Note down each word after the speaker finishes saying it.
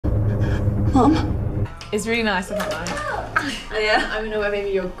Mum? It's really nice, I don't mind. Oh yeah? I don't know where maybe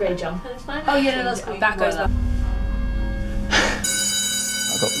your grey jumper is fine. Oh yeah, no, that's cool. That goes well.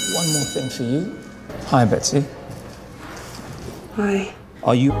 I've got one more thing for you. Hi, Betsy. Hi.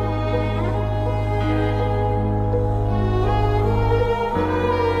 Are you...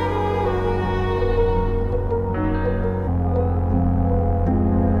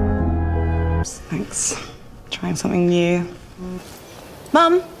 Thanks. Trying something new.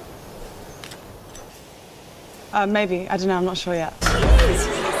 Mum? Maybe. I don't know. I'm not sure yet.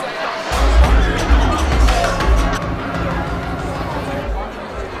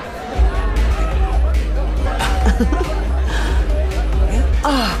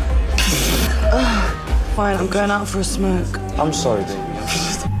 Fine, I'm going out for a smoke. I'm sorry, baby.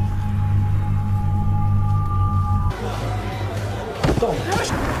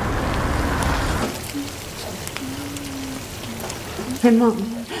 Hey, Mum.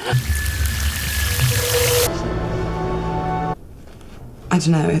 I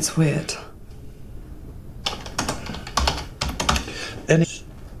don't know, it's weird. I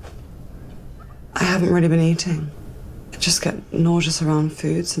haven't really been eating. I just get nauseous around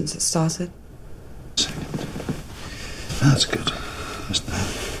food since it started. That's good.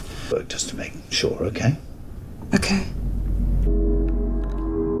 Work just to make sure, okay? Okay.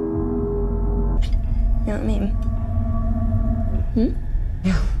 You know what I mean?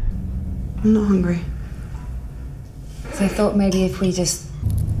 Yeah. I'm not hungry. So I thought maybe if we just...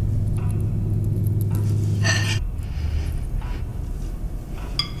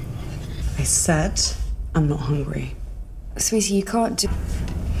 I said I'm not hungry. Sweetie, you can't do...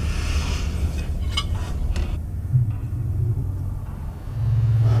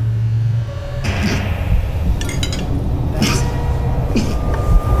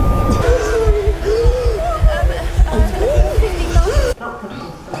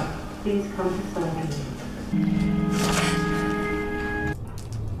 Please come to service.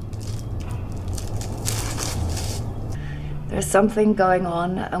 There's something going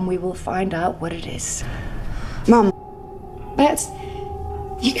on, and we will find out what it is. Mum. Bets,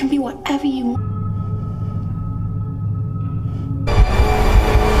 you can be whatever you want.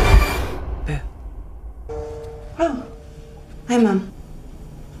 Oh. Hey, Mum.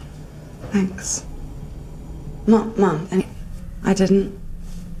 Thanks. Mum, I didn't.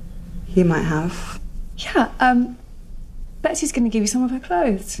 You might have. Yeah, Betsy's gonna give you some of her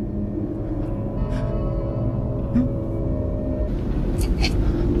clothes.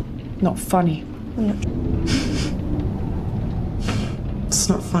 Not funny. It's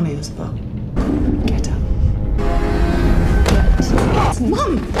not funny, Isabel. Get up.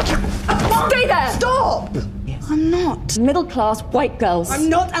 Mum! Stay there! Stop! Yes. I'm not. Middle-class white girls. I'm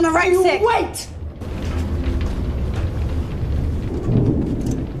not anorexic. Wait!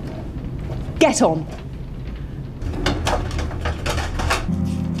 Get on.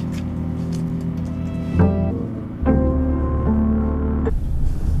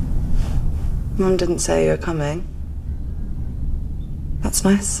 Mum didn't say you were coming. That's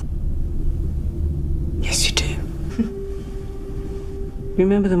nice. Yes, you do.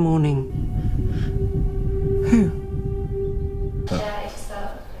 Remember the morning? Who?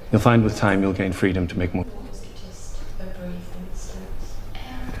 You'll find with time you'll gain freedom to make more.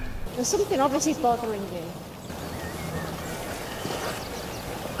 There's something obviously bothering you.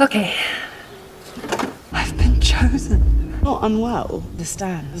 Okay. I've been chosen. Not unwell.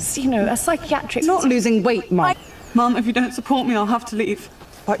 Understands. You know, a psychiatric... Not losing weight, Mum. Mum, if you don't support me, I'll have to leave.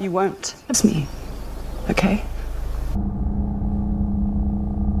 But you won't. It's me. Okay?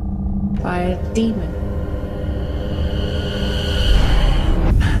 By a demon.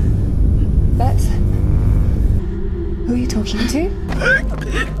 Bets? Who are you talking to?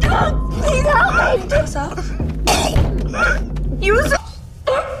 Please help me! You was...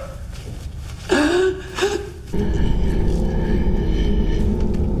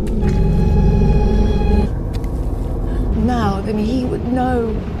 Now, then he would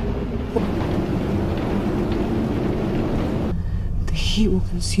know. The heat will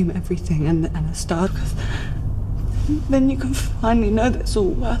consume everything and a star. Then you can finally know that it's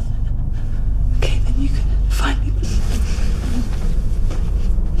all worth it. Okay, then you can finally...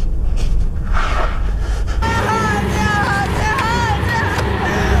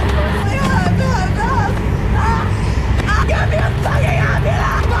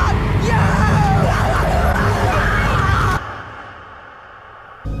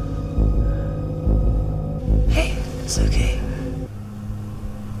 Hey, it's okay.